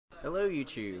Hello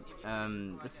YouTube,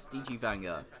 this is DG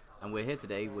Vanguard, and we're here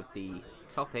today with the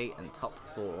top 8 and top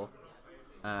 4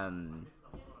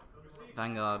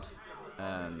 Vanguard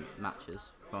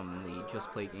matches from the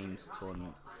Justplaygames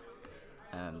Tournament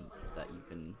that you've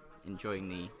been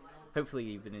enjoying hopefully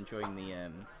you've been enjoying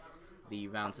the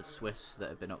rounds of Swiss that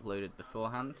have been uploaded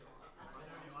beforehand.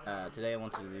 Today I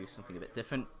wanted to do something a bit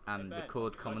different and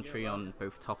record commentary on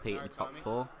both top 8 and top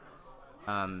 4.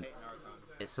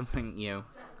 It's something,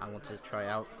 I want to try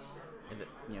out if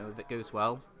it goes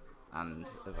well, and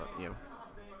with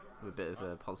a bit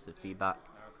of positive feedback.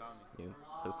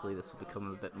 Hopefully this will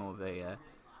become a bit more of a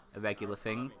regular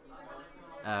thing.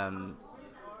 I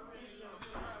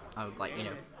would like,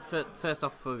 first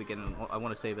off, before we begin, I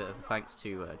want to say a bit of a thanks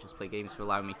to Justplaygames for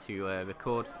allowing me to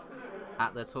record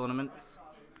at their tournaments.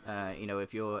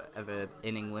 If you're ever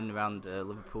in England around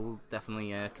Liverpool,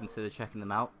 definitely consider checking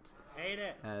them out.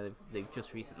 They've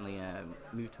just recently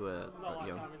moved to a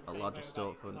larger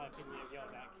storefront,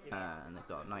 and they've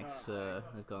got a nice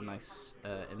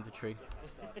inventory.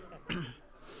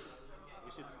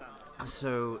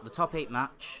 So the top 8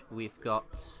 match, we've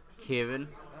got Kieran,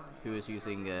 who is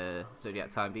using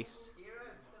Z.T.B.S,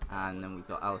 and then we've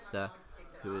got Alistair,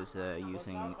 who is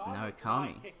using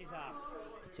Narukami,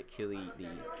 particularly the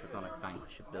Dragonic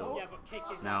Vanquisher build.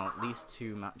 Now, these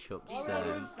two matchups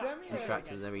interact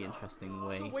in a very interesting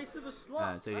way.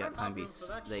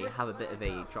 Z.T.B.S, they have a bit of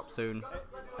a drop zone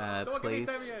plays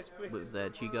with their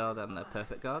G-Guard and their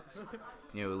Perfect Guards.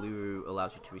 Aluru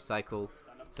allows you to recycle,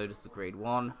 so does the Grade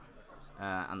 1,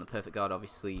 and the Perfect Guard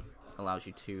obviously allows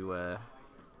you to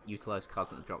utilize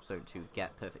cards in the drop zone to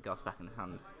get Perfect Guards back in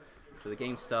hand. So the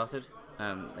game started,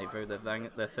 they rode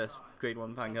their first Grade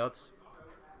 1 Vanguards.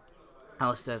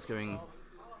 Alistair's going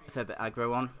a fair bit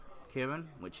aggro on Kieran,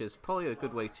 which is probably a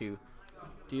good way to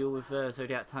deal with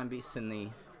Z.T.B.S in the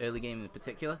early game in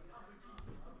particular.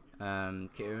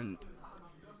 Kieran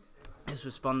is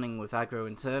responding with aggro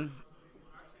in turn.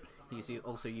 He's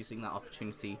also using that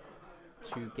opportunity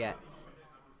to get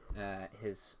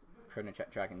his Chronojet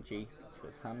Dragon G to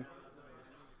his hand.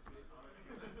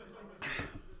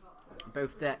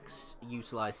 Both decks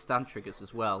utilise stand triggers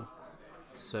as well,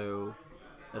 so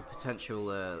a potential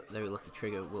very lucky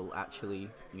trigger will actually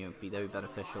be very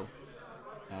beneficial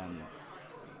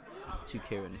to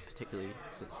Kieran, particularly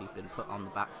since he's been put on the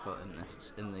back foot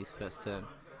in this first turn.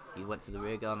 He went for the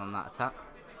rear guard on that attack,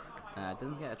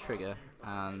 doesn't get a trigger,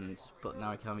 but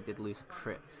Narukami did lose a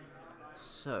crit,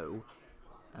 so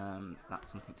that's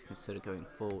something to consider going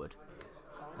forward.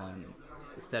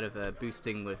 Instead of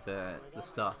boosting with the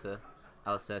starter,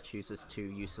 Alistair chooses to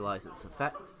utilise its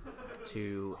effect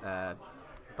to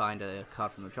bind a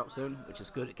card from the drop zone, which is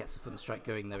good. It gets the Thunder Strike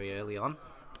going very early on.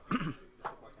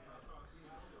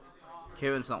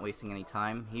 Kieran's not wasting any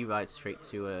time. He rides straight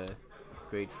to a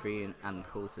Grade 3 and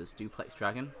calls his Duplex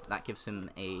Dragon. That gives him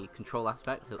a control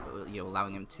aspect,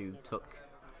 allowing him to tuck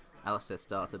Alistair's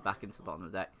starter back into the bottom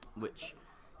of the deck, which,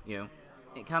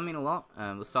 it can mean a lot.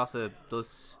 The starter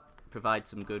does provide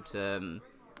some good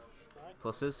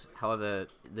pluses. However,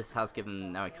 this has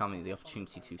given Narukami the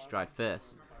opportunity to stride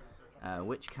first,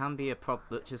 which is going to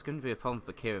be a problem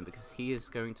for Kieran, because he is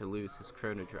going to lose his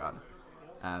Chronodran,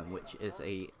 which is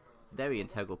a very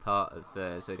integral part of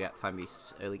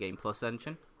Z.T.B.'s early game plus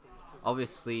engine.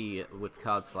 Obviously, with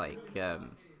cards like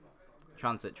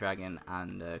Transit Dragon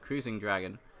and Cruising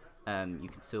Dragon, you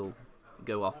can still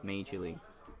go off majorly.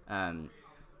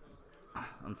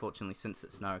 Unfortunately, since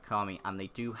it's Narukami and they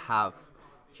do have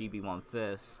GB1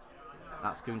 first,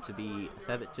 that's going to be a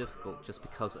fair bit difficult just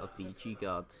because of the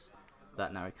G-Guards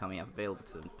that Narukami have available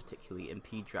to them, particularly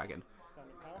Impede Dragon.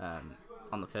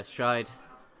 On the first stride,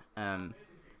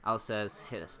 Alistair's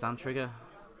hit a stand trigger,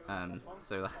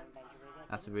 so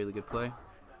that's a really good play.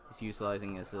 He's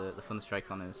utilising the Thunder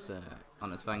Strike on his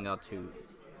Vanguard to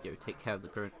take care of the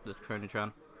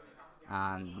Chronodran,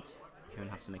 and Kieran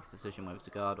has to make a decision whether to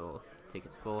guard or take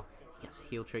it to 4. He gets a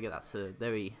heal trigger. That's a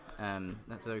very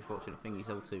fortunate thing. He's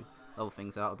able to level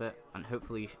things out a bit, and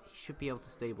hopefully he should be able to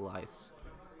stabilise.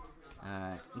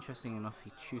 Interesting enough,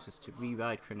 he chooses to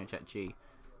re-ride Chronojet G,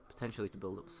 potentially to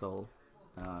build up soul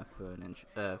for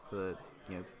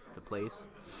plays,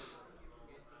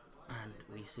 and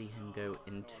we see him go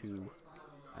into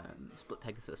Split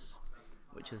Pegasus,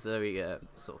 which is a very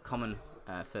sort of common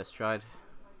first stride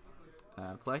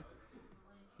play.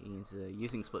 He's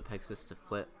using Split Pegasus to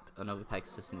flip another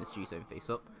Pegasus in his G zone face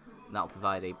up, and that will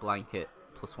provide a blanket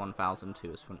plus 1000 to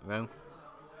his front row.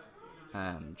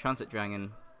 Transit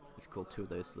Dragon, he's called 2 of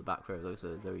those to the back row. Those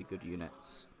are very good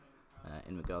units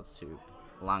in regards to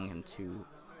allowing him to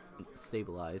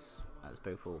stabilise, as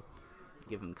both will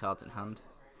give him cards in hand.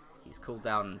 he's cooled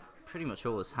down pretty much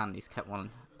all his hand. He's kept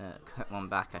one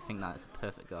back. I think that is a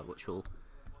perfect guard, which will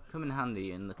come in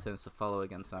handy in the turns to follow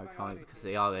against Narukami, because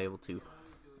they are able to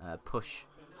push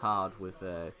hard with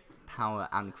power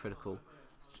and critical,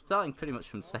 starting pretty much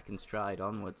from second stride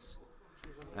onwards.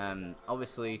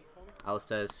 Obviously,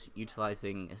 Alistair's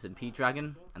utilising his Impede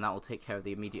Dragon, and that will take care of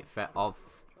the immediate threat of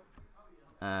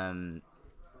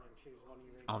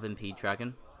Impede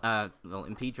Dragon. Well,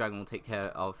 Impede Dragon will take care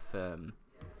of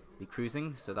the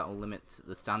cruising, so that will limit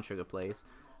the stand trigger plays.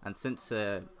 And since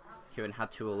Kieran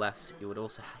had 2 or less,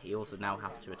 he also now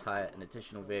has to retire an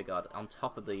additional rearguard on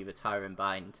top of the retire and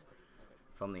bind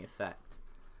from the effect.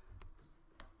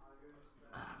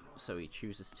 So he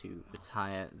chooses to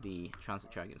retire the Transit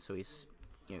Dragon. So he's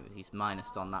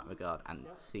minused on that regard, and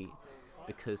see,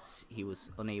 because he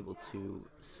was unable to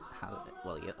have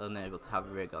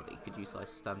a rearguard that he could utilize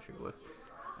stand trigger with.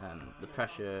 The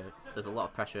pressure, there's a lot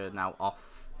of pressure now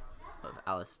off of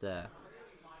Alistair.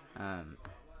 And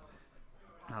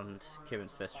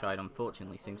Kieran's first try,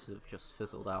 unfortunately, seems to have just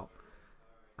fizzled out.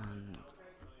 And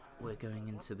we're going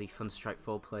into the Thunderstrike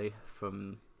 4 play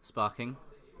from Sparking.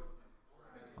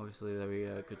 Obviously, very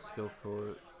good skill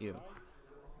for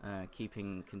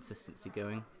keeping consistency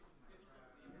going.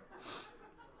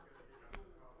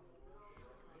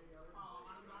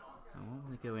 And what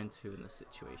will we go into in this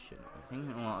situation? I think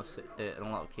in a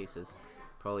lot of cases,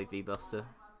 probably V-Buster,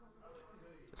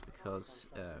 just because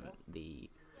the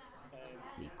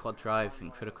quad drive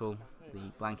and critical,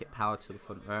 the blanket power to the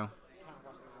front row,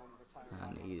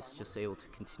 and he's just able to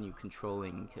continue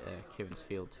controlling Kieran's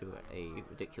field to a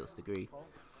ridiculous degree.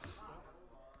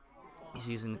 He's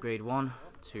using the grade 1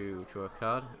 to draw a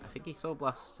card. I think he Soul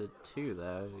Blasted 2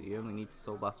 there. You only need to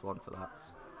Soul Blast 1 for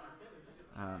that.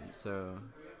 So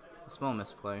a small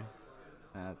misplay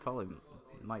probably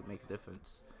might make a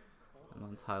difference. I'm not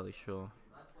entirely sure.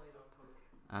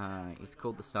 He's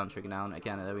called the Stand Trigger now, and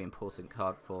again a very important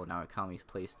card for Narukami's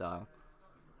playstyle,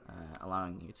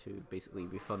 allowing you to basically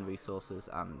refund resources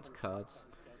and cards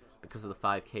because of the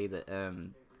 5k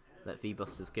that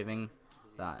V-Buster's giving.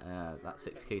 That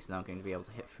 6k is now going to be able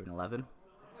to hit for an 11.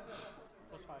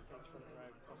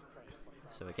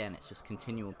 So again, it's just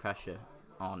continual pressure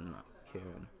on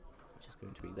Kieran, which is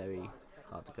going to be very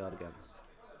hard to guard against.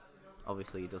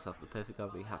 Obviously, he does have the perfect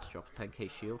guard, but he had to drop a 10k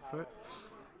shield for it,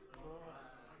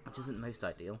 which isn't most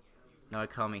ideal.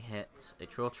 Narukami hit a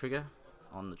draw trigger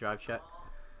on the drive check,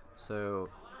 so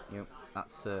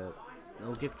that's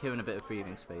it'll give Kieran a bit of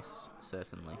breathing space,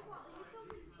 certainly.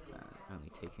 Only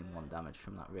taking 1 damage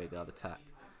from that rearguard attack,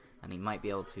 and he might be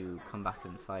able to come back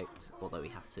and fight, although he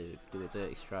has to do a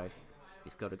dirty stride.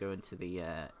 He's got to go into the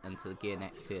gear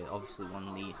next here, obviously one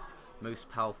of the most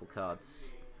powerful cards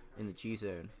in the G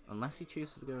zone, unless he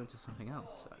chooses to go into something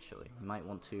else. Actually, he might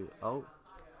want to. Oh,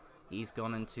 he's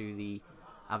gone into the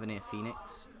Avenir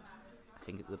Phoenix. I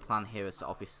think the plan here is to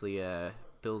obviously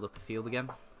build up a field again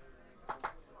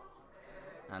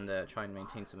and try and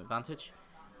maintain some advantage.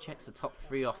 Checks the top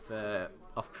 3 off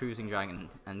Cruising Dragon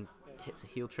and hits a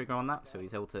heal trigger on that, so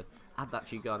he's able to add that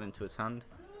G-Guard into his hand.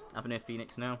 Avenir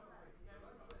Phoenix now.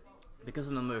 Because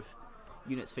the number of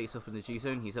units face up in the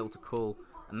G-Zone, he's able to call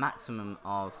a maximum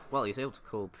of, well, he's able to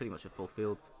call pretty much a full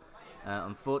field.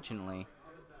 Unfortunately,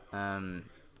 all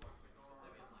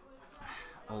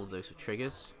of those were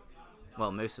triggers.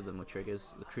 Well, most of them were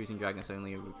triggers. The Cruising Dragon is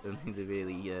only the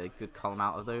really good column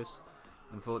out of those,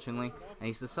 unfortunately. And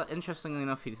he's interestingly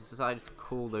enough, he's decided to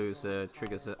call those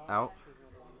triggers out.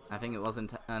 I think it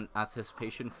wasn't an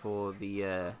anticipation for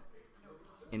the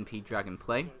Impede Dragon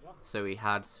play, so he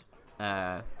had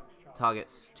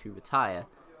targets to retire,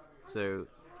 so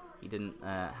he didn't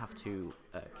have to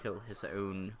kill his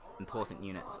own important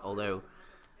units, although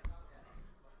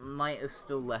might have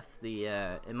still left the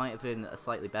it might have been a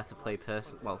slightly better play.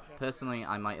 Personally,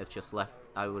 I might have just left.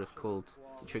 I would have called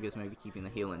the triggers, maybe keeping the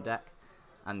heal in deck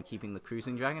and keeping the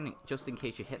Cruising Dragon just in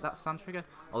case you hit that stand trigger,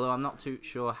 although I'm not too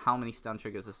sure how many stand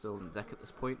triggers are still in the deck at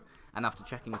this point, and after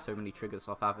checking so many triggers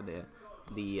off Avenir,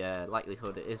 the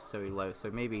likelihood is so low, so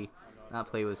maybe that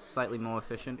play was slightly more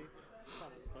efficient.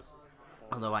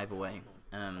 Although either way,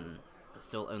 there's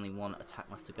still only 1 attack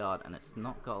left to guard, and it's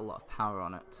not got a lot of power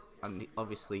on it, and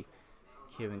obviously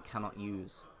Kieran cannot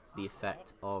use the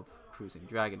effect of Cruising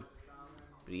Dragon,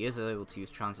 but he is able to use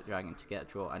Transit Dragon to get a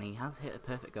draw, and he has hit a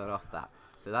perfect guard off that,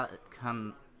 so that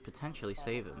can potentially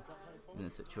save him in the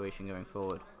situation going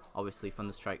forward. Obviously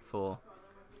Thunderstrike 4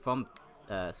 from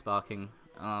Sparking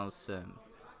allows to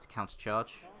counter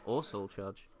charge or soul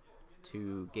charge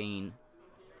to gain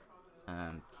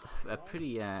a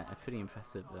pretty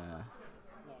impressive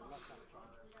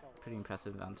pretty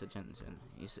impressive advantage engine.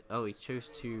 He chose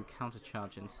to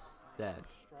countercharge instead.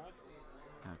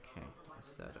 Okay,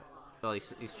 instead. Well,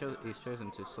 he's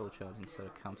chosen to soul charge instead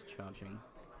of countercharging.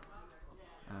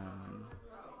 I'm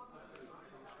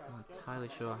not entirely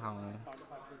sure how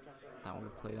that would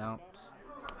have played out.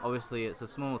 Obviously, it's a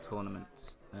small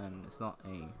tournament. It's not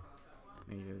a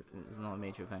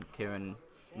major event. Kieran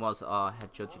was our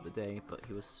head judge of the day, but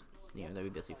he was very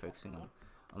busy focusing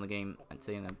on the game. I'd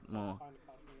say in a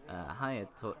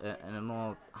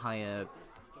more higher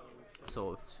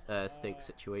sort of stake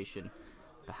situation,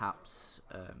 perhaps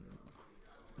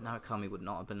Narukami would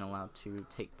not have been allowed to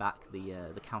take back the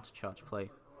counter charge play,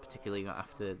 particularly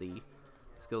after the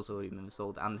skills had already been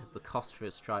sold and the cost for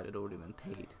his stride had already been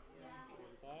paid.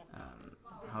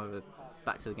 However,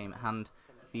 back to the game at hand,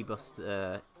 Z.T.B.S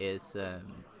is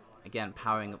again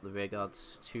powering up the rear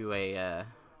guards to a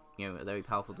very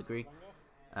powerful degree.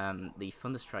 The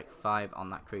Thunderstrike 5 on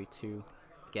that crew too,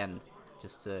 again,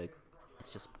 it's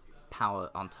just power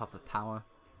on top of power.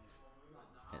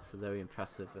 It's a very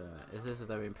impressive. It is a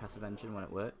very impressive engine when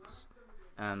it works.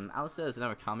 Alistair's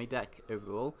Narukami deck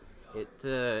overall, it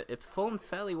performed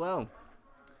fairly well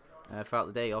throughout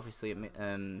the day. Obviously,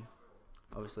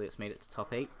 it's made it to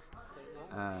top 8.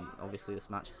 Obviously, this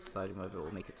match is deciding whether it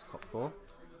will make it to top 4.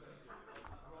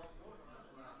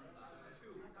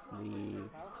 The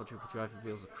quadruple drive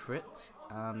reveals a crit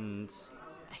and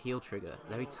a heal trigger,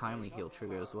 very timely heal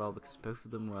trigger as well, because both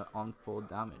of them were on 4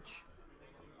 damage.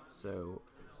 So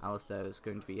Alistair is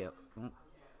going to be able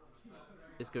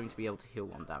to heal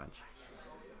 1 damage,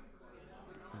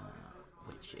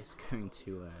 which is going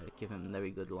to give him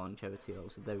very good longevity. That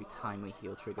was a very timely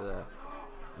heal trigger there,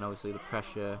 and obviously the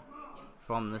pressure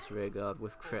from this rear guard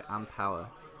with crit and power.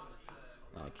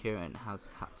 Kieran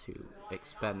has had to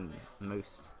expend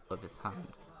most of his hand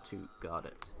to guard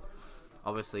it.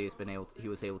 Obviously, he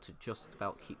was able to just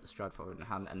about keep the stride forward in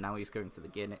hand, and now he's going for the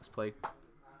gear next play.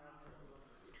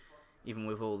 Even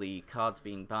with all the cards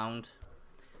being bound,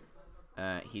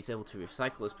 he's able to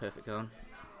recycle his perfect gun.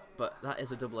 But that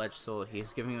is a double-edged sword. He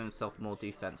is giving himself more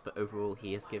defense, but overall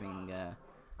he is giving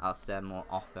Alistair more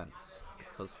offense,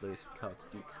 because those cards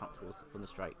do count towards the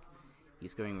Thunderstrike.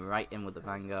 He's going right in with the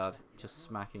Vanguard, just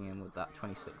smacking him with that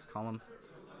 26 column.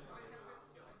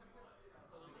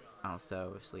 Alistair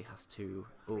obviously has to...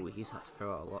 Oh, he's had to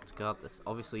throw out a lot to guard this.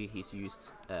 Obviously, he's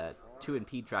used 2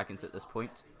 Impede Dragons at this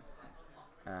point.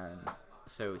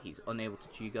 So he's unable to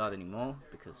G-Guard anymore,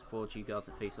 because 4 G-Guards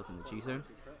are face up in the G-Zone.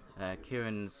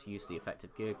 Kieran's used the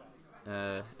effective gear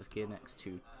next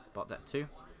to bot deck 2.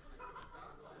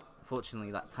 Unfortunately,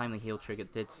 that timely heal trigger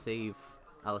did save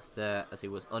Alistair, as he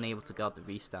was unable to guard the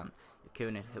restand. If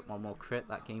Kieran had hit 1 more crit,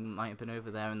 that game might have been over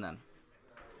there and then.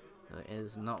 So it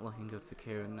is not looking good for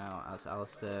Kieran now, as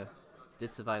Alistair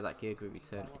did survive that gear group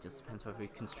return. It just depends whether he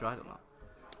can stride or not.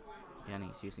 Again,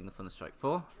 he's using the Thunderstrike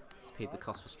 4. He's paid the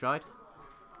cost for stride,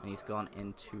 and he's gone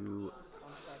into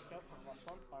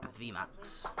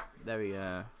VMAX. Very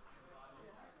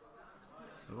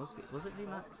was it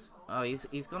VMAX? Oh,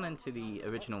 he's gone into the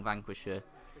original Vanquisher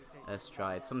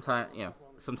stride.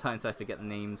 Sometimes I forget the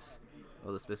names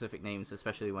or the specific names,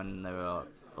 especially when there are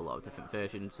a lot of different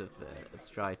versions of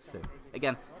stride. So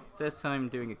again, first time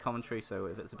doing a commentary, so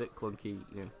if it's a bit clunky,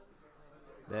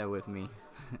 bear with me.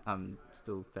 I'm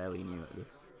still fairly new at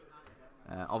this.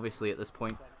 Obviously, at this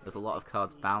point, there's a lot of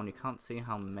cards bound. You can't see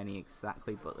how many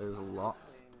exactly, but there's a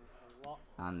lot.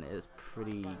 And it is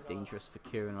pretty dangerous for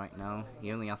Kieran right now.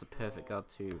 He only has a perfect guard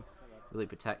to really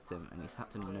protect him, and he's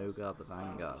had to no-guard the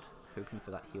Vanguard, hoping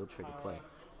for that heal trigger play.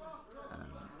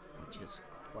 Which is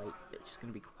going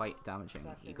to be quite damaging.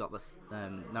 He got this,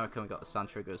 Narukami got the Sand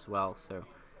trigger as well, so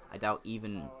I doubt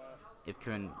even if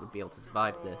Kieran would be able to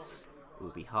survive this, it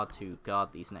would be hard to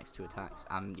guard these next 2 attacks,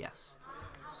 and yes.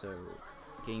 So,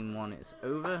 game 1 is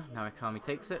over, Narukami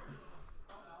takes it.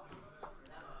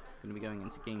 Going to be going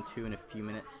into game 2 in a few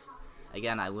minutes.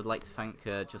 Again, I would like to thank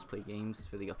Justplaygames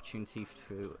for the opportunity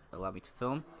to allow me to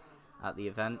film at the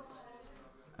event.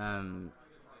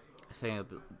 Saying a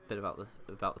bit about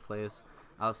the players.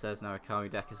 Alistair's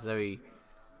Narukami deck is very...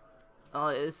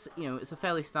 it's a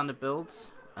fairly standard build.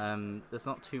 There's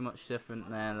not too much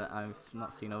different there that I've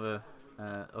not seen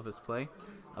others play.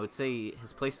 I would say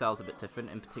his playstyle is a bit different,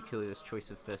 in particular his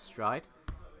choice of first stride.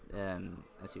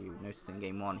 As you notice in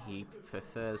game 1, he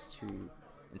prefers to,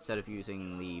 instead of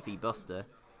using the V-Buster,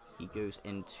 he goes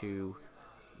into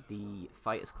the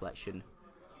Fighters Collection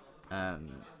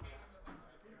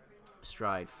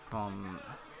stride from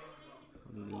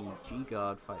the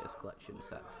G-Guard Fighters Collection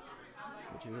set,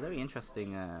 which is a very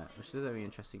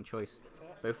interesting choice.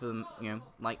 Both of them,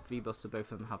 like V-Buster,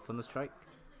 both of them have Thunderstrike.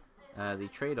 The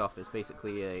trade-off is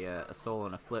basically a soul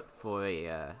and a flip for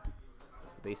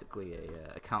basically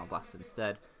a counterblast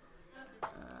instead.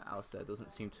 Alistair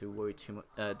doesn't seem to worry too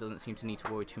much. Doesn't seem to need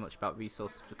to worry too much about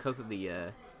resources because of the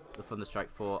Thunderstrike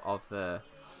 4 of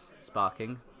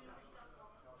sparking.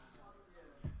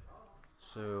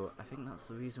 So I think that's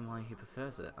the reason why he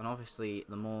prefers it. And obviously,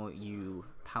 the more you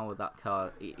power that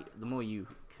card, the more you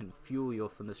can fuel your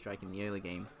Thunderstrike in the early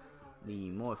game,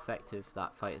 the more effective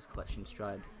that Fighter's Collection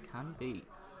Stride can be.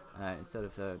 Instead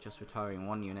of just retiring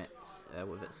one unit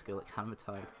with its skill, it can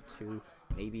retire 2,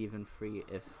 maybe even 3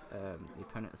 if the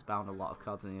opponent has bound a lot of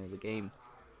cards in the early game.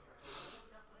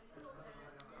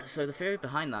 So the theory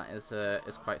behind that is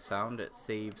quite sound. It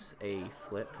saves a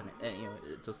flip, and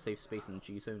it does save space in the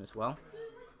G zone as well.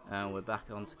 We're back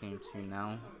on to game 2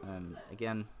 now.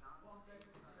 Again,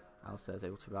 Alistair is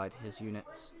able to ride his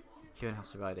units. Kieran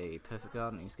has to ride a Perfect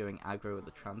Guard, and he's going aggro with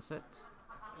the Transit.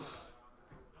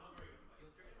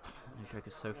 No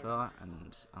triggers so far,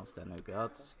 and Alistair no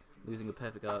guards. Losing a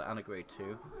Perfect Guard and a grade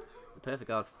 2. The Perfect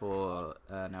Guard for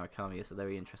Narukami is a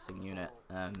very interesting unit.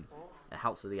 It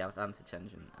helps with the advantage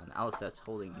engine, and Alistair's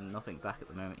holding nothing back at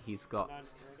the moment. He's got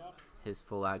his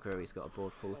full aggro, he's got a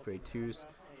board full of grade 2s.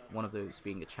 One of those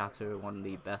being a Chatter, one of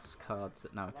the best cards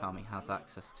that Narukami has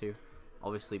access to.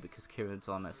 Obviously, because Kieran's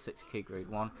on a 6k grade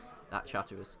 1, that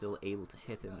Chatter is still able to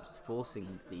hit him,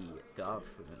 forcing the guard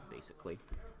from him, basically,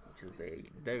 which is a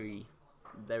very,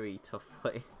 very tough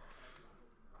play.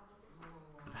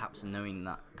 Perhaps knowing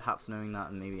that,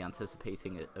 and maybe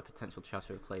anticipating a potential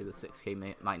Chatter play, the 6k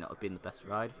might not have been the best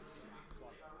ride.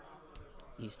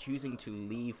 He's choosing to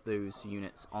leave those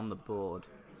units on the board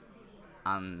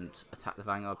and attack the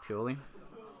Vanguard purely.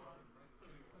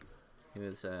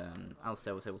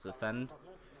 Alistair was able to defend.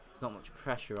 There's not much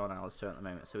pressure on Alistair at the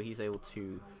moment, so he's able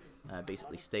to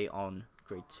basically stay on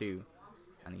grade 2,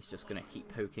 and he's just going to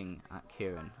keep poking at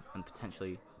Kieran, and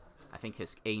potentially, I think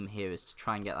his aim here is to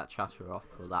try and get that Chatter off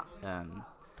for that,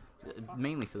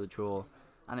 mainly for the draw,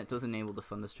 and it does enable the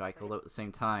Thunderstrike, although at the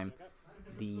same time,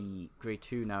 the grade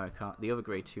 2 Narukami, the other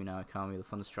grade 2 Narukami, the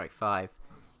Thunderstrike 5,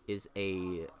 is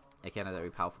again a very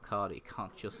powerful card. You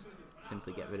can't just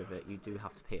simply get rid of it. You do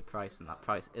have to pay a price, and that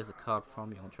price is a card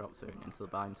from your drop zone into the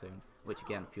bind zone, which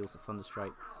again fuels the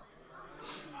Thunderstrike.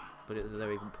 But it is a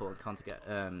very important card to get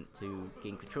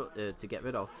gain control, to get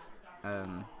rid of,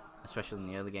 especially in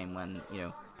the early game when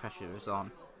pressure is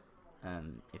on.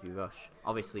 If you rush,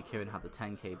 obviously Kieran had the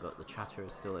 10k, but the Chatter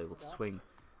is still able to swing.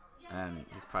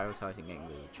 He's prioritizing getting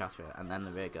rid of the Chatter and then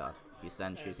the rear guard. He's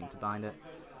then choosing to bind it.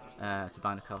 To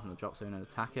bind a card from the drop zone and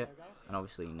attack it, and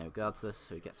obviously no guards this,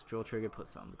 so he gets a draw trigger,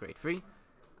 puts it on the grade 3,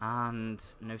 and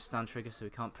no stand trigger, so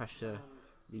he can't pressure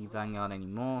the Vanguard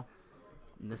anymore.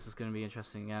 And this is going to be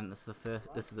interesting again. This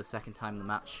is the second time in the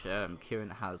match Kieran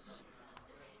has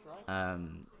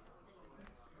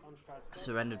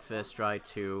surrendered first stride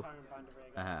to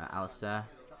Alistair,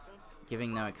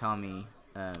 giving Narukami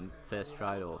first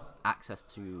stride or access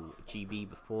to GB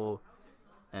before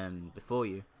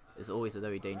you is always a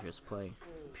very dangerous play,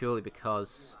 purely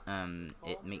because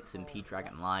it makes Impede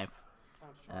Dragon live.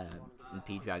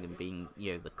 Impede Dragon being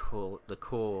the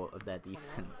core of their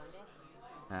defense.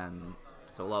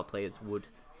 So a lot of players would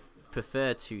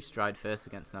prefer to stride first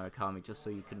against Narukami just so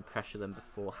you can pressure them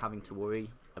before having to worry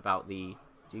about the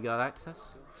G-Guard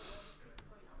access.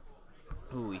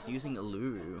 Ooh, he's using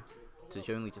Uluru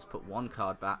to only just put one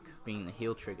card back, being the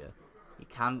heal trigger. You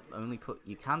can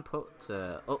put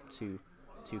up to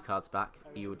 2 cards back.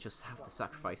 You would just have to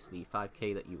sacrifice the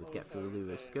 5k that you would get through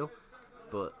Uluru's skill,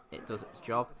 but it does its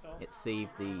job. It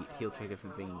saved the heal trigger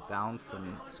from being bound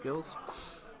from skills.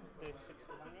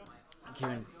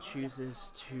 Kieran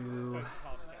chooses to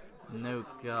no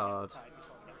guard,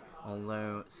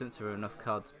 although since there are enough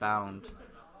cards bound,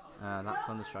 that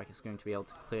Thunderstrike is going to be able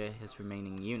to clear his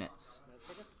remaining units,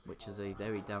 which is a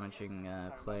very damaging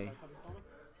play.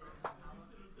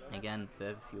 Again,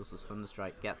 further fuels his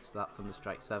Thunderstrike, gets that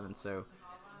Thunderstrike 7, so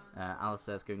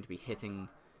Alistair is going to be hitting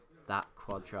that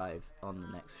quad drive on the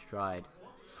next stride.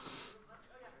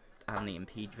 And the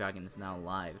Impede Dragon is now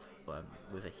live,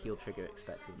 with a heal trigger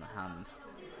expected in the hand.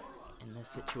 In this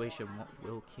situation, what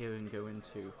will Kieran go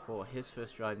into for his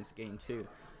first stride into game 2?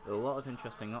 There are a lot of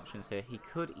interesting options here. He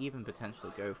could even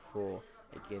potentially go for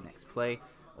a gear next play,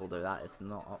 although that is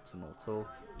not optimal at all.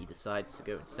 He decides to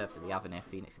go instead for the Avenir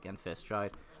Phoenix again, first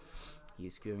stride.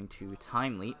 He's going to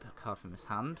Time Leap, a card from his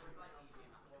hand,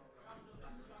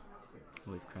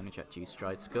 with Chronojet G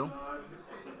stride skill.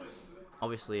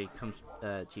 Obviously, comes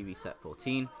GB set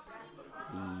 14.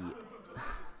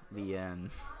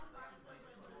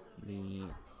 The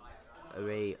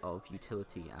array of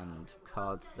utility and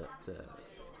cards that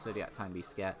Zodiac Time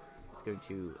Beasts get is going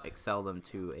to excel them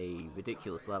to a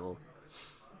ridiculous level.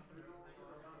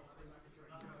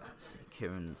 So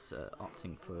Kieran's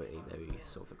opting for a very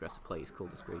sort of aggressive play. He's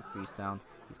called his Great Freeze down.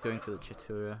 He's going for the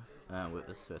Chatura with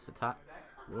this first attack.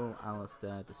 Will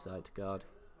Alistair decide to guard?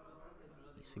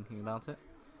 He's thinking about it.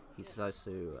 He decides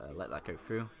to let that go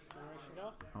through.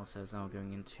 Alistair is now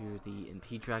going into the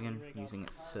Impede Dragon, using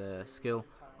its skill,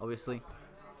 obviously.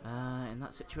 In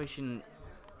that situation,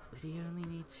 would he only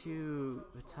need to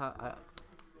retire?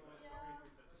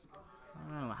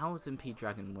 I don't know, how was Impede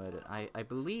Dragon worded? I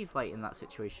believe, like, in that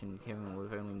situation, Kieran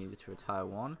would have only needed to retire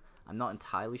 1. I'm not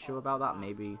entirely sure about that.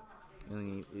 Maybe he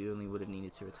only would have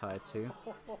needed to retire 2.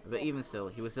 But even still,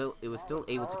 he was still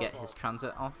able to get his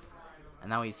transit off. And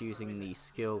now he's using the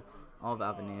skill of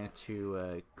Avenir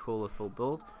to call a full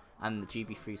build. And the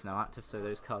GB3 is now active, so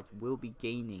those cards will be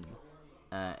gaining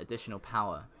additional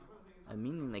power.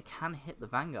 Meaning they can hit the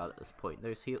Vanguard at this point.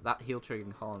 That heal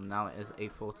triggering column now is a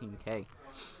 14k.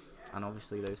 And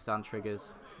obviously those stand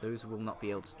triggers, those will not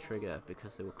be able to trigger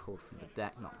because they were called from the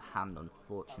deck, not the hand,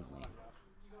 unfortunately.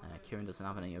 Kieran doesn't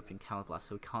have any open counterblast,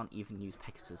 so he can't even use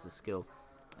Pegasus' skill.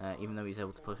 Even though he's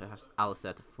able to push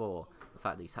Alistair to 4, the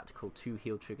fact that he's had to call 2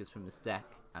 heal triggers from his deck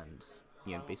and,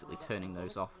 you know, basically turning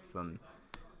those off from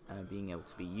being able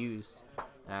to be used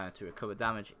to recover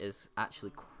damage is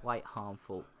actually quite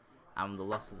harmful. And the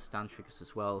loss of the stand triggers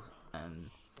as well,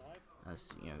 as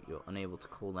you know, you're unable to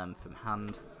call them from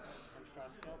hand.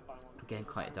 Again,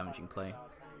 quite a damaging play.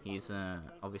 He's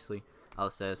obviously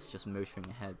Alistair's just motoring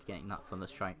ahead, getting that Thunder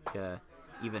Strike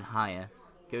even higher,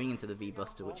 going into the V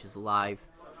Buster, which is live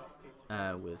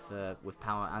with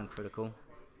power and critical.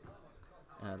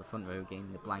 The front row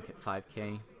gaining the blanket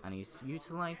 5k, and he's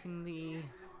utilizing the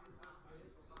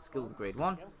skill of grade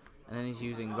 1. And then he's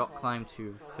using Rock Climb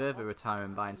to further retire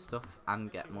and bind stuff and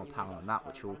get more power on that,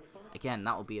 which will, again,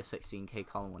 that will be a 16k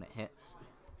column when it hits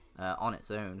on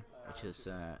its own,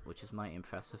 which is mighty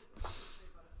impressive.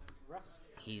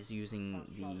 He's using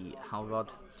the Howl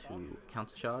Rod to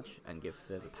countercharge and give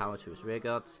further power to his rear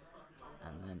guards.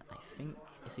 And then I think,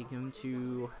 is he going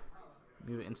to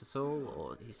move it into Soul,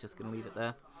 or he's just going to leave it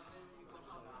there?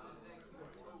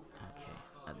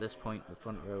 At this point, the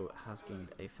front row has gained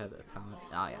a fair bit of power.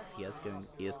 Ah, yes, he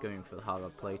is going for the hard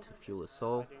rod play to fuel his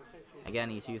soul. Again,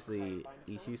 he's used the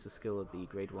skill of the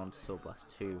grade 1 to Soul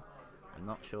Blast 2. I'm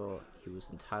not sure he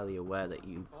was entirely aware that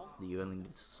you only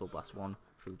need to Soul Blast 1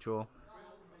 for the draw.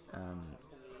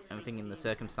 I think in the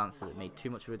circumstances it made too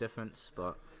much of a difference,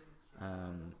 but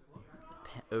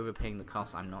overpaying the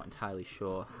cost, I'm not entirely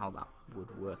sure how that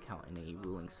would work out in a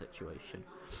ruling situation.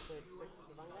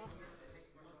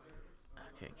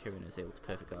 Okay, Kieran is able to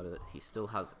perfect guard it. He still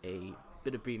has a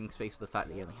bit of breathing space for the fact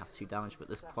that he only has 2 damage, but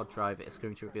this quad drive is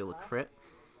going to reveal a crit.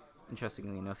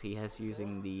 Interestingly enough, he is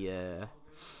using the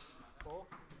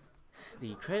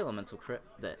Crit Elemental crit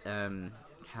that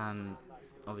can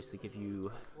obviously give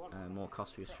you more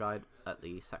cost for your stride at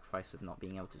the sacrifice of not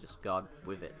being able to just guard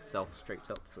with itself straight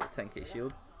up for a 10k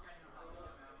shield.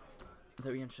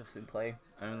 Very interesting play.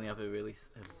 I only ever really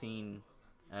have seen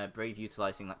Brave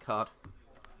utilizing that card,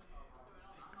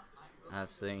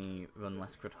 as they run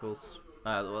less criticals.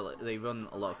 Well, they run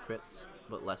a lot of crits,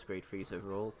 but less grade 3s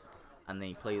overall, and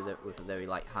they play that with a very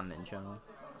light hand in general,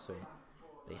 so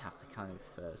they have to kind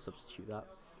of substitute that.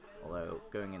 Although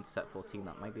going into set 14,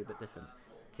 that might be a bit different.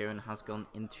 Kieran has gone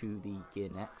into the gear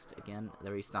next, again,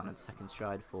 very standard second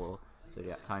stride for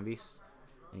Zodiac Time Beast,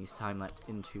 and he's time leapt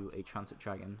into a Transit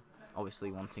Dragon,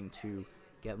 obviously wanting to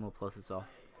get more pluses off.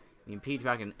 The Impede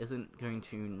Dragon isn't going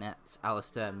to net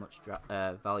Alistair much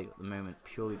value at the moment,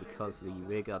 purely because the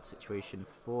rearguard situation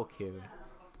for Kieran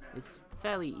is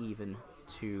fairly even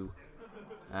to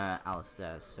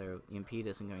Alistair's, so the Impede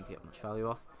isn't going to get much value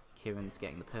off. Kieran's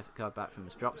getting the perfect card back from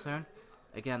his drop zone.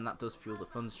 Again, that does fuel the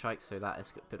Thunder Strike, so that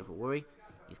is a bit of a worry.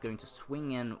 He's going to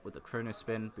swing in with the Chrono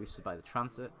Spin, boosted by the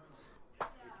Transit.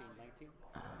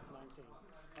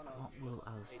 What will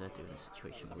Alistair do in this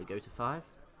situation? Will he go to 5?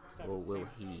 Or will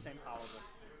he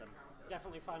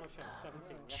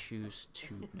choose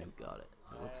to no guard it?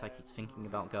 It looks like he's thinking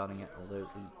about guarding it, although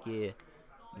the gear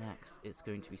next is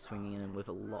going to be swinging in with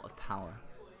a lot of power.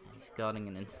 And he's guarding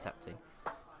and intercepting.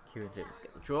 Kieran's able to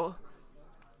get the draw.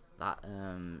 That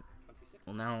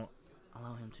will now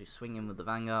allow him to swing in with the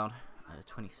Vanguard at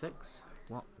 26.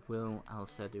 What will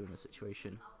Alistair do in the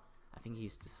situation? I think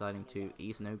he's deciding to,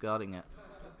 he's no guarding it.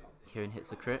 Kieran hits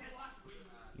the crit.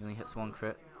 He only hits 1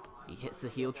 crit. He hits the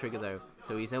heal trigger though,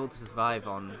 so he's able to survive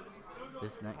on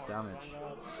this next damage.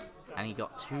 And he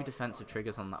got 2 defensive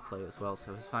triggers on that play as well,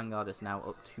 so his Vanguard is now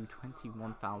up to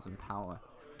 21,000 power,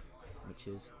 which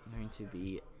is going to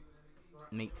be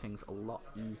make things a lot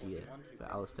easier for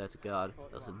Alistair to guard.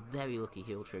 That was a very lucky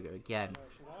heal trigger again.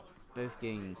 Both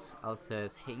games,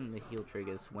 Alistair's hitting the heal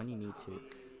triggers when you need to.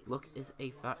 Luck is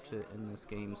a factor in this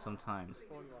game sometimes,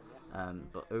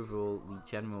 but overall the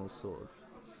general sort of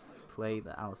play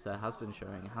that Alistair has been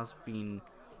showing has been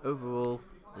overall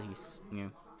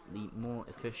the more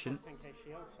efficient.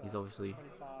 He's obviously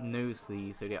knows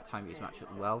the Zodiac Time-Beast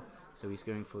matchup well, so he's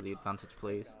going for the advantage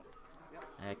plays.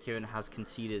 Kieran has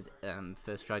conceded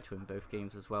first try to win both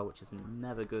games as well, which is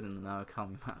never good in the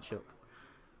Murakami matchup,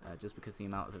 just because of the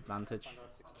amount of advantage.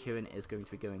 Kieran is going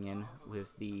to be going in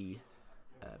with the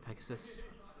Pegasus,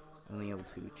 only able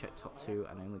to check top 2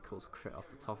 and only calls a crit off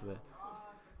the top of it.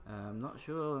 I'm not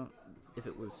sure if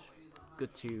it was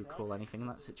good to call anything in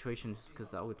that situation, just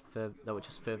because that would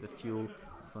just further fuel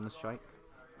Thunderstrike.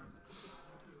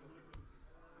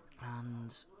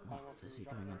 And what is he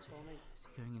going into? Is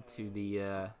he going into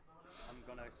the?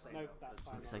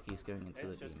 Looks like he's going into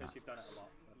the VMAX.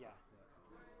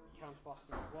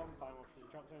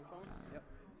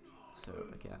 So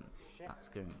again, that's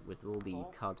going with all the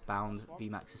cards bound.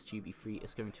 VMAX's GB3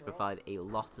 is going to provide a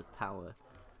lot of power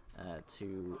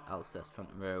to Alistair's front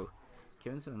row.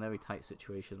 Kieran's in a very tight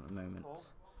situation at the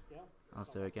moment.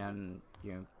 Alistair again,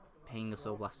 paying the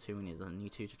Soul Blast 2 when he doesn't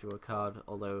need to draw a card.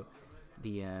 Although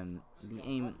the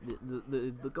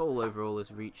goal overall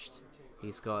is reached.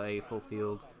 He's got a full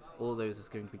field. All of those is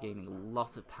going to be gaining a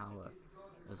lot of power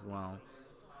as well.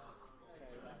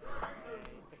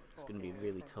 It's going to be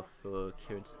really tough for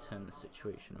Kieran to turn the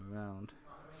situation around.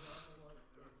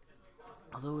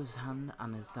 Although his hand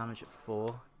and his damage at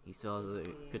 4, he still has a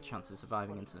good chance of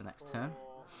surviving into the next turn.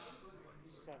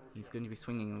 He's going to be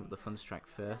swinging with the Thunderstrike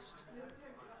first.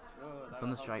 The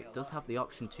Thunderstrike does have the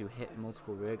option to hit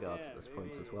multiple rear guards at this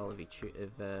point as well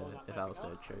if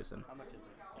Alistair had chosen.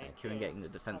 Kieran getting the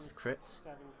defensive crit,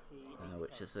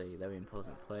 which is a very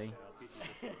important play.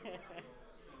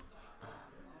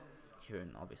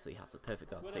 Kieran obviously has the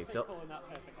perfect guard saved up.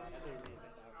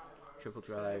 Triple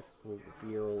drive, hold the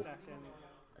wheel,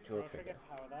 a draw trigger.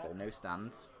 So no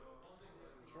stand.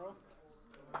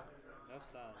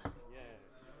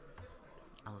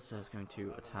 Alistair's going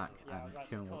to attack, and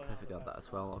Kieran will perfect guard that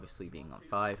as well, obviously being on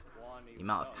 5. The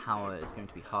amount of power is going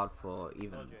to be hard for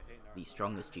even the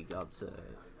strongest G guards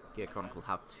Gear Chronicle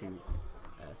have to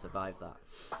survive that.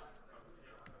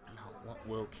 Now, what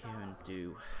will Kieran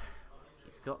do?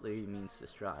 He's got the means to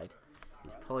stride.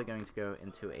 He's probably going to go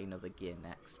into another gear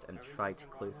next and try to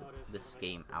close this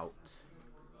game out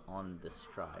on the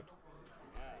stride,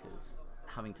 because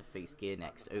having to face gear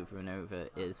next over and over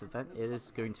is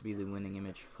going to be the winning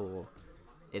image for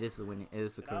it is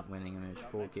the current winning image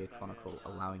for Gear Chronicle,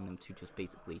 allowing them to just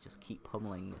basically keep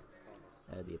pummeling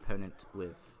the opponent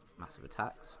with massive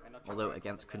attacks. Although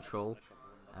against control,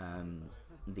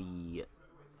 the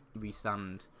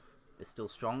restand is still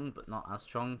strong, but not as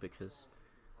strong, because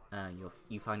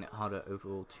you find it harder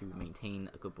overall to maintain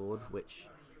a good board, which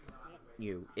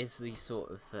is the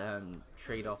sort of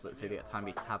trade-off that Zodiac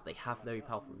Time-Beasts have. They have very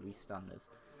powerful restanders,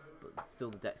 but still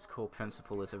the deck's core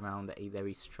principle is around a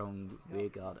very strong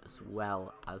rearguard as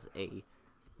well as a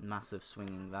massive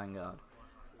swinging Vanguard.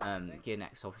 Gear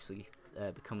next obviously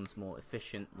becomes more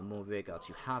efficient the more rearguards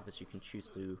you have, as you can choose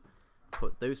to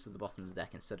put those to the bottom of the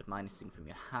deck instead of minusing from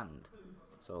your hand.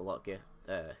 So a lot of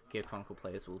Gear Chronicle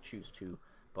players will choose to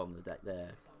bottom the deck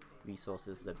their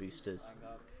resources, their boosters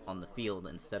on the field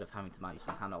instead of having to minus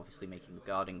from hand, obviously making the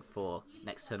guarding for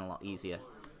next turn a lot easier.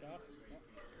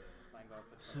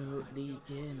 So the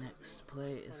gear next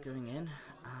play is going in,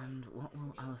 and what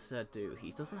will Alistair do?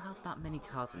 He doesn't have that many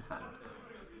cards in hand,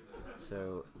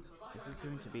 so this is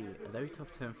going to be a very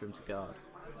tough turn for him to guard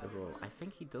overall. I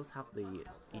think he does have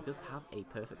a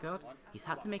perfect guard. He's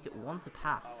had to make it 1 to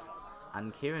pass,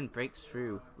 and Kieran breaks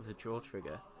through with a draw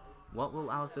trigger. What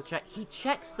will Alistair check? He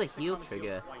checks the heal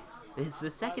trigger. It's the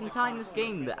second time this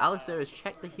game that Alistair has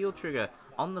checked the heal trigger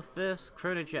on the first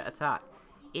Chronojet attack.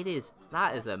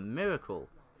 That is a miracle.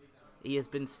 He has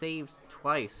been saved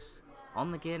twice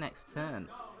on the gear next turn,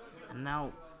 and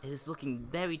now it is looking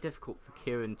very difficult for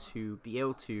Kieran to be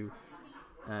able to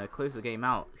close the game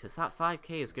out, because that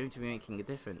 5k is going to be making a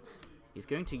difference. He's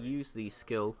going to use the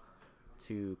skill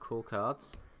to call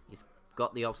cards. He's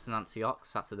got the Obstinacy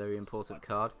Ox, that's a very important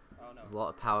card. There's a lot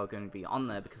of power going to be on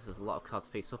there because there's a lot of cards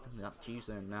face up in that G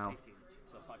zone now.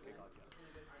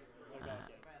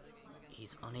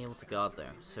 He's unable to guard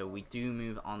though, so we do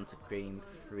move on to game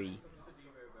 3.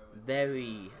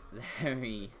 Very,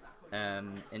 very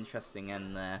interesting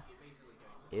end there.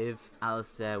 If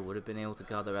Alistair would have been able to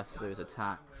guard the rest of those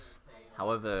attacks,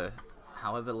 however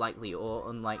likely or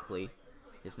unlikely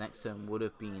His next turn would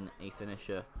have been a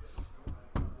finisher.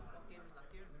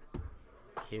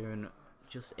 Kieran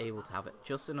just able to have it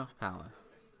just enough power,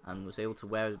 and was able to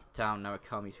wear down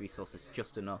Narukami's resources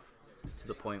just enough to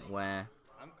the point where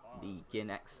the gear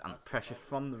next and the pressure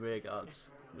from the rear guards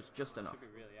was just enough. Should be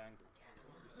really angry.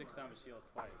 6 damage shield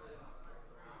twice.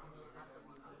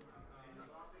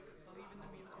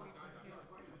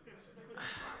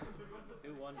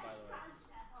 Who won, by the way?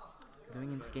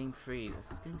 Going into game 3,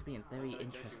 this is going to be a very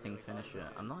interesting finisher.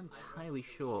 I'm not entirely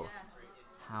sure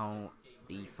how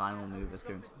the final move is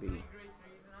going to be.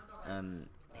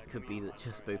 It could be that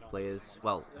just both players,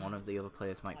 well, one of the other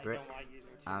players might brick,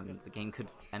 and the game could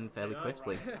end fairly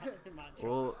quickly,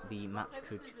 or the match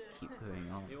could keep going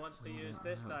on. He wants to use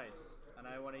this dice, and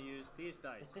I want to use these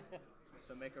dice,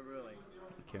 so make a ruling.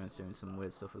 Kieran's doing some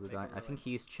weird stuff with the die. I think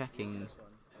he's checking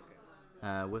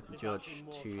with the judge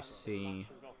to see,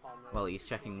 well, he's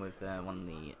checking with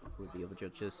one of the other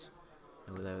judges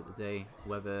over there at the day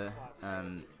whether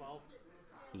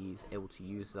he's able to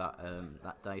use that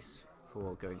that dice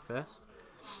for going first.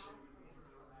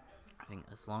 I think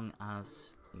as long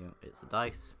as it's a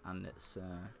dice and it's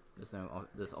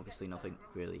there's obviously nothing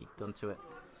really done to it,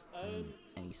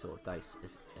 any sort of dice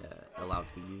is allowed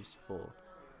to be used for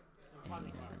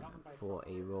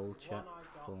a roll check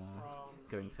for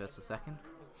going first or second.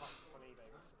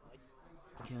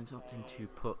 Kieran's opting to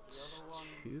put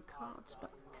 2 cards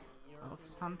back out of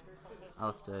his hand.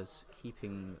 Alistair's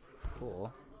keeping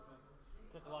 4.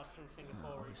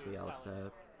 Obviously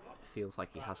Alistair feels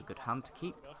like he has a good hand to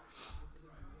keep.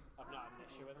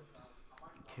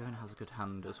 Kieran has a good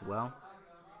hand as well,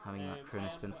 having that Chrono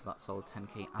Spin for that solid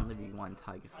 10k and the Rewind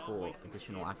Tiger for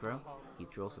additional aggro. He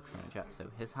draws the Chrono Jet, so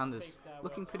his hand is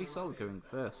looking pretty solid going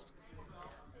first.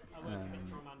 Here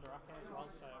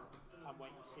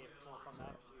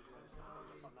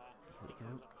we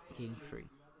go, game 3.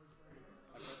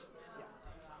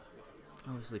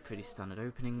 Obviously pretty standard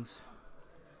openings.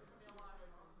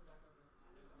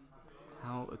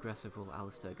 How aggressive will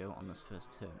Alistair go on this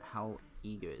first turn? How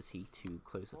eager is he to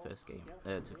close the first game,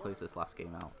 to close this last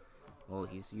game out? Well,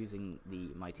 he's using the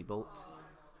Mighty Bolt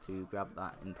to grab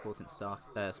that important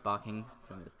sparking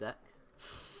from his deck.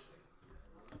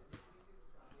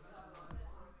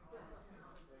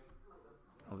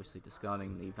 Obviously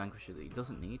discarding the Vanquisher that he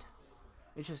doesn't need.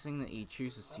 Interesting that he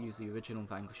chooses to use the original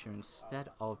Vanquisher instead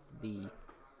of the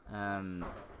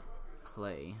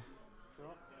play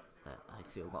that I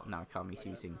see a lot of Narukami's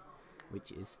using,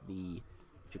 which is the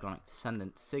Dragonic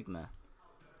Descendant Sigma,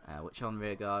 which on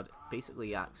rearguard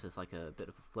basically acts as like a bit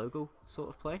of a Flogel sort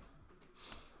of play.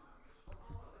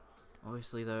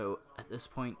 Obviously though, at this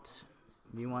point,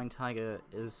 Rewind Tiger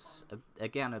is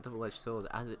again a double-edged sword,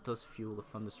 as it does fuel the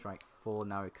Thunderstrike for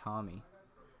Narukami.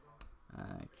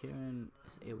 Kieran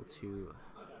is able to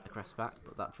aggress back,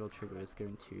 but that draw trigger is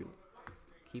going to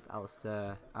keep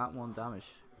Alistair at 1 damage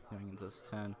going into this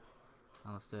turn.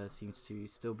 Alistair seems to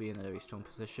still be in a very strong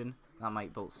position. That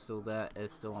Might Bolt's still there,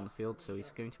 is still on the field, so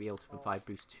he's going to be able to provide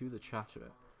boost to the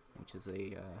Chatterer, which is a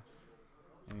very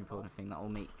important thing that will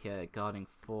make guarding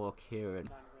for Kieran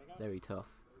very tough.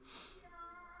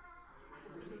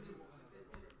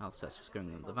 Alistair's just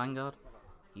going with the Vanguard.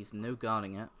 He's no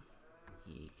guarding it.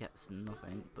 He gets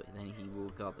nothing, but then he will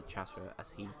guard the Chatterer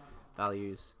as he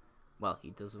values, well,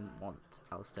 he doesn't want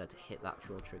Alistair to hit that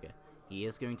draw trigger. He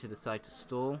is going to decide to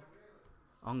stall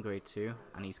on grade 2,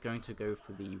 and he's going to go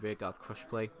for the rearguard crush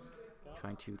play,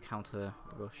 trying to counter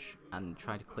rush and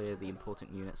try to clear the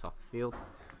important units off the field.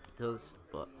 He does,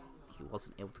 but he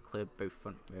wasn't able to clear both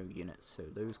front row units, so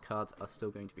those cards are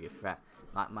still going to be a threat.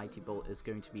 That Mighty Bolt is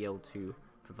going to be able to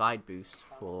provide boost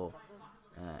for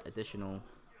additional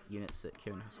units that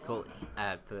Kieran has to call,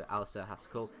 for Alistair has to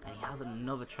call, and he has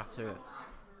another Chatterer,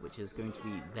 which is going to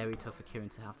be very tough for Kieran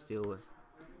to have to deal with.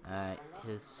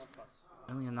 His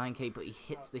only a 9k, but he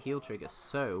hits the heal trigger,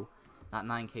 so that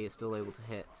 9k is still able to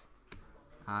hit,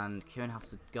 and Kieran has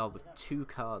to guard with 2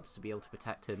 cards to be able to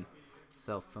protect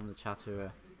himself from the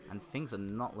Chatterer, and things are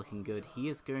not looking good. He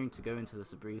is going to go into the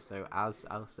Z.T.B.S, so as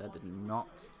Alistair did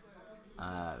not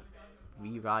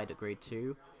re-ride a grade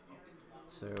 2,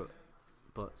 so,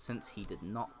 but since he did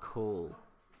not call,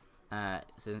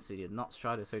 since he did not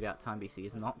stride a Zodiac Time-Beast, he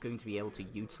is not going to be able to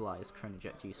utilize Chrono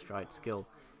Jet G stride skill,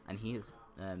 and he has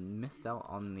missed out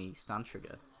on the stand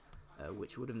trigger,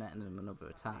 which would have netted him another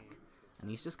attack. And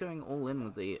he's just going all in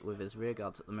with his rear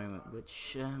guards at the moment,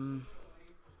 which I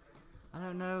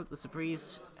don't know. The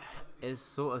Z.T.B.S is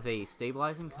sort of a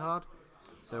stabilizing card,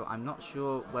 so I'm not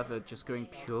sure whether just going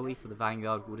purely for the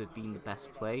Vanguard would have been the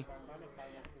best play.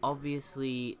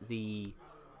 Obviously, the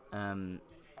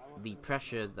the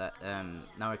pressure that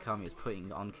Narukami is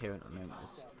putting on Kieran at the moment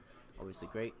is obviously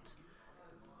great.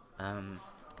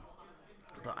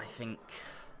 But I think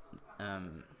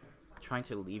trying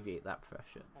to alleviate that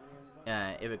pressure,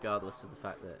 irregardless of the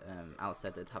fact that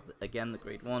Alistair did have, again, the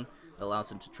grade 1 that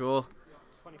allows him to draw,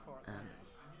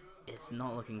 it's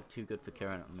not looking too good for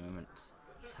Kieran at the moment.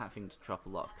 He's having to drop a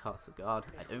lot of cards to guard.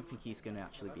 I don't think he's going to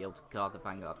actually be able to guard the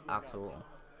Vanguard at all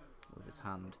with his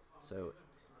hand. So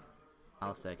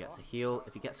Alistair gets a heal.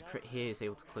 If he gets a crit here, he's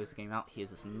able to close the game out. He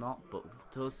is not, but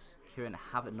does Kieran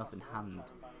have enough in hand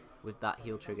with that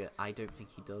heal trigger? I don't think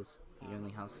he does. He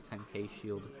only has 10k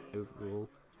shield overall,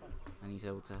 and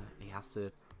he has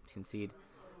to concede,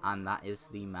 and that is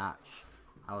the match.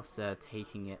 Alistair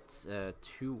taking it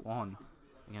 2-1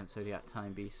 against Zodiac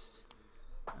Time Beast.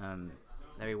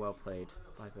 Very well played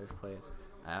by both players.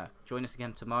 Join us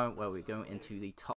again tomorrow where we go into the top